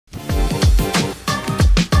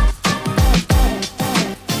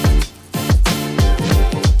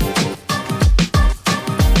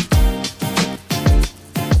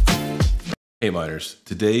Hey miners,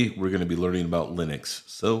 today we're going to be learning about Linux,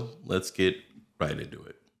 so let's get right into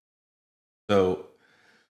it. So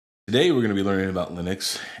today we're going to be learning about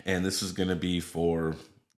Linux, and this is going to be for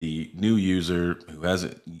the new user who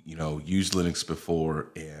hasn't, used Linux before,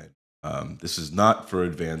 and this is not for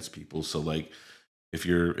advanced people. So like if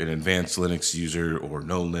you're an advanced Linux user or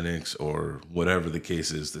no Linux or whatever the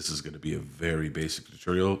case is, this is going to be a very basic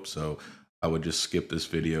tutorial. So I would just skip this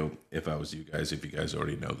video if I was you guys, if you guys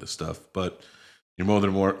already know this stuff. But you're more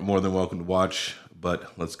than welcome to watch.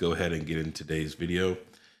 But let's go ahead and get into today's video.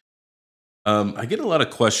 I get a lot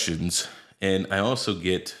of questions, and I also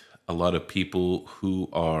get a lot of people who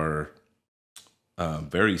are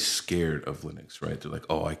very scared of Linux, right? They're like,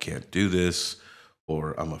 oh, I can't do this,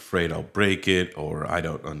 or I'm afraid I'll break it, or I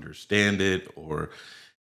don't understand it, or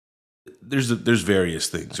there's various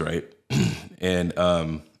things, right? And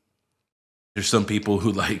there's some people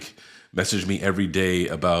who like message me every day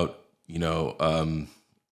about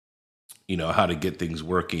how to get things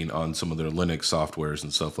working on some of their Linux softwares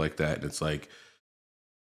and stuff like that. And it's like,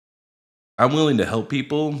 I'm willing to help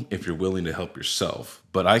people if you're willing to help yourself,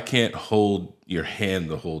 but I can't hold your hand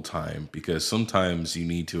the whole time, because sometimes you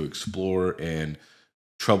need to explore and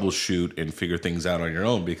troubleshoot and figure things out on your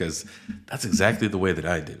own, because that's exactly the way that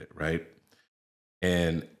I did it, right?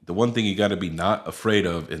 And the one thing you got to be not afraid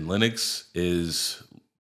of in Linux is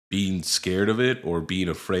being scared of it or being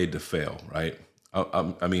afraid to fail, right?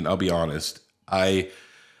 I mean, I'll be honest. I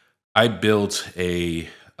built a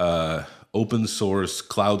open source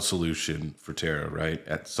cloud solution for Terra, right?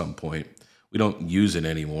 At some point, we don't use it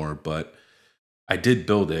anymore, but I did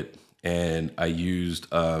build it, and I used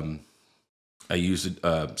CentOS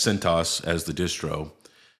as the distro,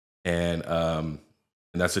 and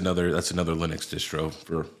that's another Linux distro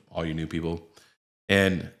for all you new people.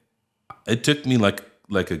 And it took me like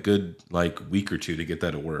a good week or two to get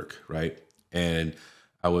that to work, right? And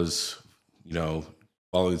I was,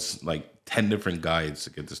 following like 10 different guides to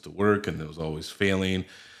get this to work, and it was always failing.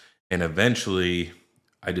 And eventually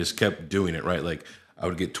I just kept doing it, right? Like I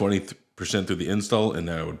would get 20% through the install, and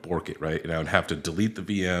then I would bork it, right? And I would have to delete the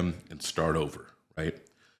VM and start over, right?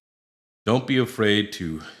 Don't be afraid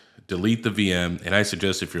to delete the VM. And I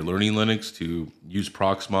suggest, if you're learning Linux, to use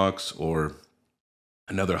Proxmox or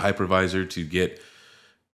another hypervisor to get,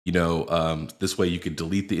 this way you could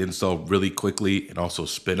delete the install really quickly and also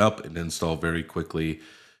spin up and install very quickly,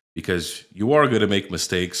 because you are going to make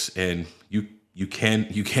mistakes, and you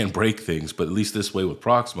can break things, but at least this way with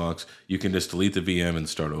Proxmox, you can just delete the VM and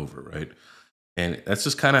start over, right? And that's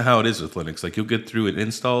just kind of how it is with Linux. Like, you'll get through an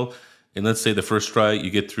install, and let's say the first try you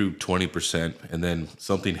get through 20%, and then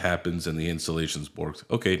something happens and the installation's borked.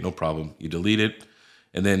 Okay, no problem. You delete it,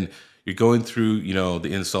 and then you're going through,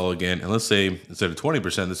 the install again. And let's say instead of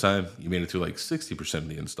 20% this time, you made it through like 60% of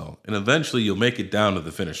the install. And eventually you'll make it down to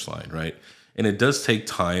the finish line, right? And it does take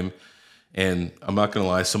time. And I'm not going to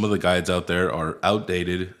lie, some of the guides out there are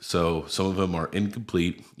outdated. So some of them are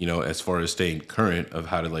incomplete, as far as staying current of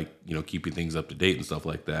how to keeping things up to date and stuff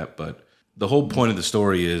like that. But the whole point of the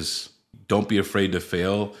story is, don't be afraid to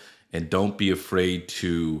fail, and don't be afraid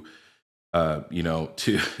to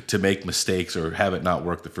to make mistakes or have it not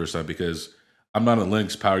work the first time, because I'm not a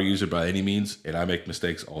Linux power user by any means, and I make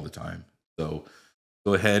mistakes all the time. So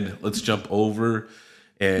go ahead, let's jump over,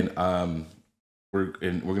 and we're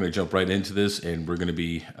going to jump right into this, and we're going to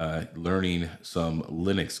be learning some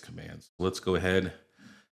Linux commands. Let's go ahead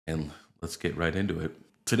and let's get right into it.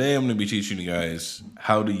 Today I'm going to be teaching you guys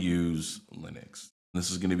how to use Linux. This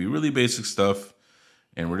is going to be really basic stuff,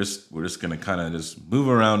 and we're just going to kind of just move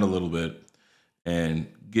around a little bit and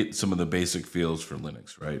get some of the basic feels for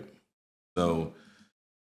Linux, right? So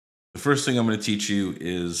the first thing I'm going to teach you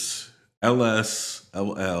is ls,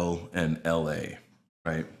 ll, and la,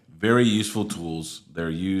 right? Very useful tools. They're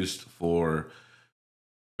used for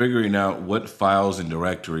figuring out what files and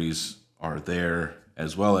directories are there,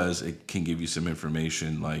 as well as it can give you some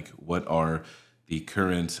information like what are the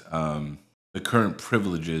current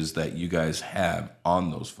privileges that you guys have on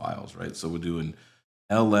those files, right? So we're doing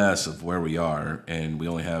ls of where we are, and we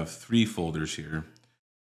only have 3 folders here.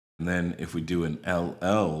 And then if we do an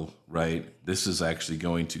ll, right, this is actually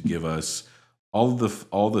going to give us all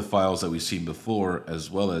the files that we've seen before,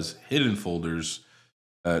 as well as hidden folders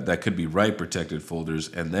that could be write protected folders.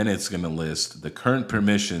 And then it's going to list the current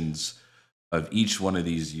permissions of each one of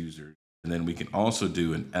these users. And then we can also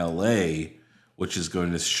do an la, which is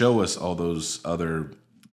going to show us all those other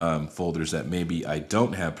folders that maybe I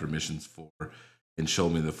don't have permissions for, and show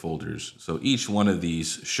me the folders. So each one of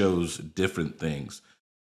these shows different things.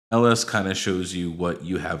 ls kind of shows you what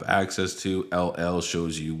you have access to. ll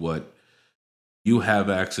shows you what you have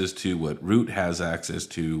access to, what root has access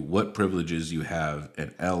to, what privileges you have,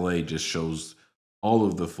 and LA just shows all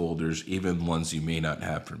of the folders, even ones you may not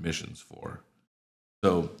have permissions for.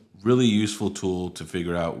 So really useful tool to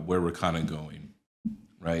figure out where we're kind of going,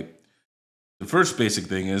 right? The first basic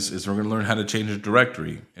thing is we're going to learn how to change a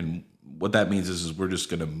directory. And what that means is we're just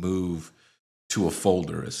going to move to a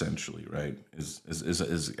folder, essentially, right? Is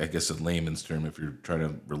I guess a layman's term if you're trying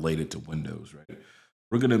to relate it to Windows, right?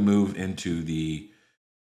 We're going to move into the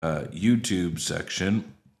YouTube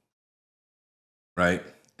section, right?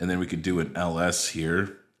 And then we could do an LS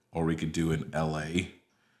here, or we could do an LA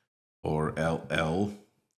or LL,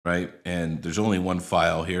 right? And there's only one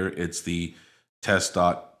file here. It's the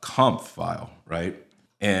test.conf file, right?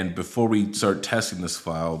 And before we start testing this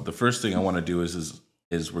file, the first thing I want to do is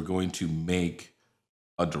we're going to make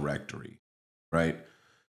a directory, right?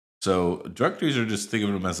 So directories are just, think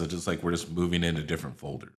of them as just like we're just moving into different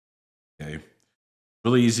folders, okay?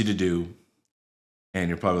 Really easy to do. And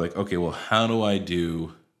you're probably like, okay, well, how do I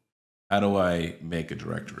make a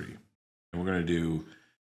directory? And we're going to do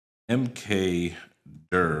mkdir.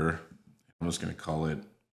 I'm just going to call it,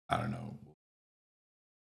 I don't know.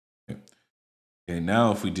 Okay,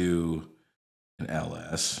 now if we do an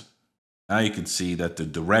ls, now you can see that the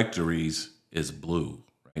directories is blue,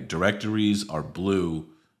 right? Directories are blue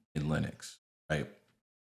in Linux, right?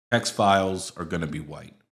 Text files are going to be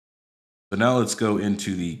white. So now let's go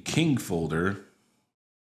into the KiiNG folder,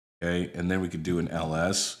 okay? And then we could do an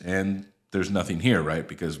ls, and there's nothing here, right?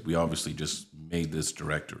 Because we obviously just made this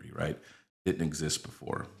directory, right? Didn't exist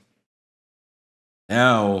before.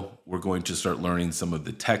 Now we're going to start learning some of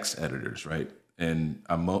the text editors, right? And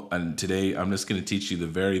today I'm just going to teach you the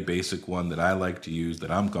very basic one that I like to use, that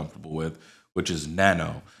I'm comfortable with, which is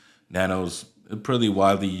Nano. Nano's a pretty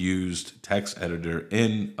widely used text editor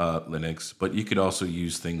in Linux, but you could also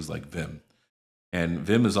use things like Vim. And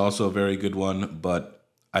Vim is also a very good one, but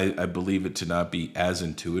I believe it to not be as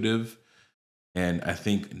intuitive. And I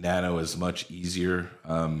think Nano is much easier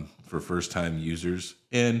for first-time users.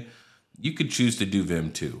 And you could choose to do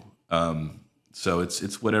Vim too. So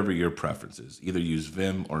it's whatever your preference is. Either use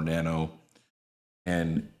Vim or Nano.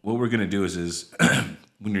 And what we're going to do is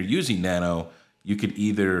when you're using Nano, you can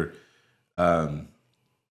either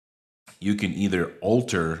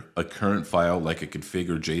alter a current file like a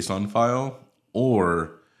configure JSON file,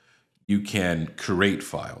 or you can create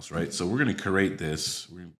files, right? So we're going to create this.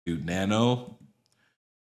 We're going to do Nano,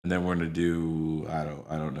 and then we're going to do I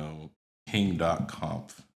don't know,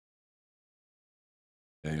 king.conf.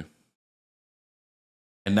 Okay.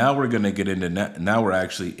 And now we're going to get into, now we're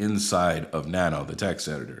actually inside of Nano, the text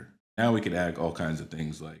editor. Now we can add all kinds of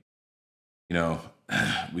things like, you know,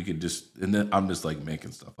 we could just, and then I'm just like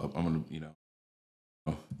making stuff up. I'm going to, you know,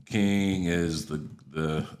 KiiNG is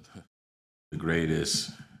the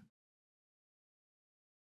greatest.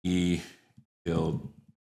 He killed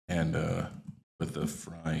panda with a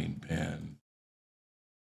frying pan.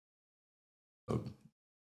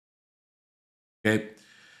 Okay.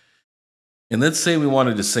 And let's say we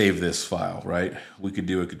wanted to save this file, right? We could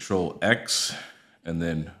do a Control X and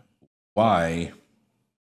then Y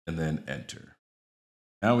and then enter.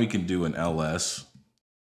 Now we can do an ls.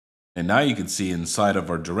 And now you can see inside of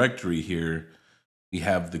our directory here, we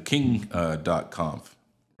have the king.conf,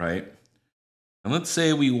 right? And let's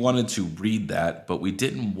say we wanted to read that, but we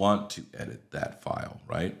didn't want to edit that file,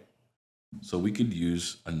 right? So we could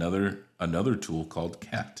use another tool called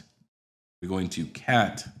cat. We're going to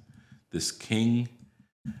cat this king.conf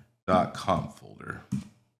folder,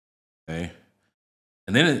 okay?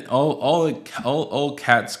 And then all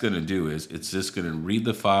cat's gonna do is it's just gonna read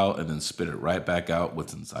the file and then spit it right back out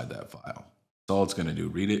what's inside that file. That's all it's gonna do,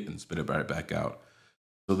 read it and spit it right back out.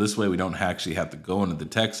 So this way we don't actually have to go into the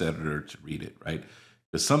text editor to read it, right?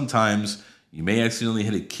 Because sometimes you may accidentally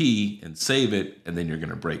hit a key and save it, and then you're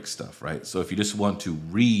gonna break stuff, right? So if you just want to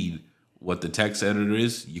read what the text editor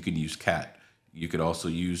is, you can use cat. You could also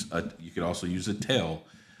use a tail,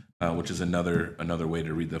 which is another way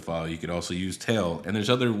to read the file. You could also use tail, and there's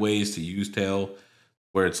other ways to use tail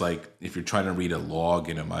where it's like if you're trying to read a log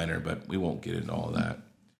in a miner, but we won't get into all of that.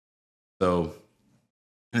 So,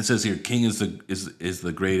 and it says here, KiiNG is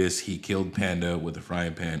the greatest. He killed panda with a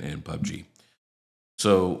frying pan in PUBG.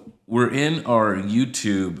 So we're in our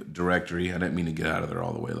YouTube directory. I didn't mean to get out of there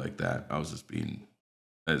all the way like that. I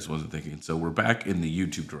just wasn't thinking. So we're back in the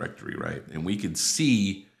YouTube directory, right? And we can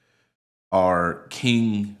see our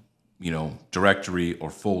KiiNG, directory or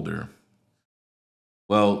folder.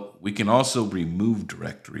 Well, we can also remove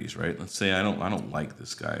directories, right? Let's say I don't like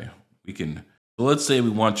this guy. So let's say we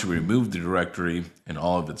want to remove the directory and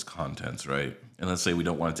all of its contents, right? And let's say we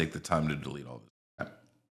don't want to take the time to delete all this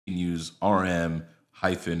you can use rm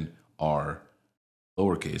hyphen r,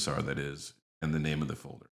 lowercase r that is, and the name of the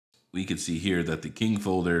folder. We can see here that the KiiNG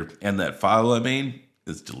folder and that file I made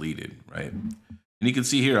is deleted, right? And you can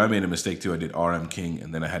see here I made a mistake too. I did rm KiiNG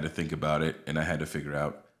and then I had to think about it and I had to figure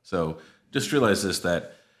out. So just realize this,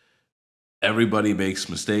 that everybody makes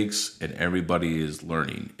mistakes and everybody is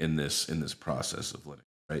learning in this process of Linux,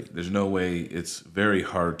 right? There's no way, it's very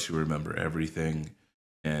hard to remember everything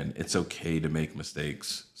and it's okay to make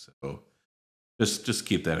mistakes. So just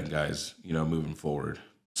keep that in, guys, you know, moving forward.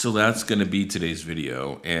 So that's going to be today's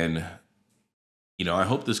video. And, you know, I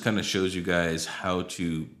hope this kind of shows you guys how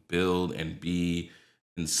to build and be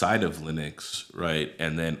inside of Linux, right?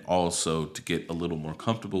 And then also to get a little more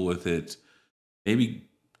comfortable with it, maybe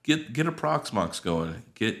get a Proxmox going,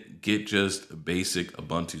 get just a basic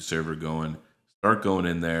Ubuntu server going, start going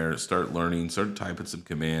in there, start learning, start typing some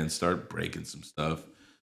commands, start breaking some stuff.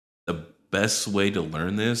 The best way to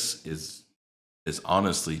learn this is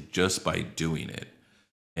honestly just by doing it.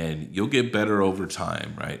 And you'll get better over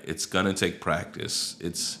time, right? It's gonna take practice.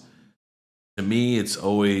 To me, it's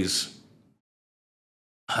always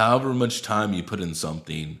however much time you put in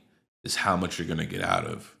something is how much you're gonna get out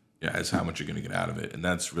of. Yeah, is how much you're gonna get out of it. And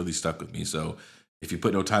that's really stuck with me. So if you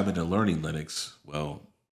put no time into learning Linux, well,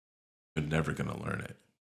 you're never gonna learn it.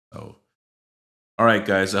 So all right,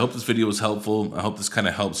 guys, I hope this video was helpful. I hope this kind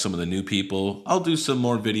of helps some of the new people. I'll do some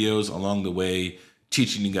more videos along the way,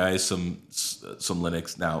 teaching you guys some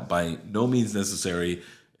Linux. Now, by no means necessary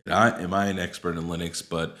am I an expert in Linux,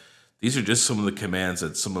 but these are just some of the commands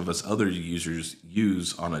that some of us other users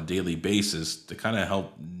use on a daily basis to kind of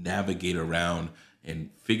help navigate around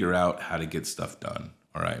and figure out how to get stuff done.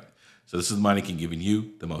 All right. So this is mkdir giving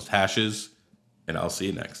you the most hashes, and I'll see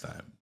you next time.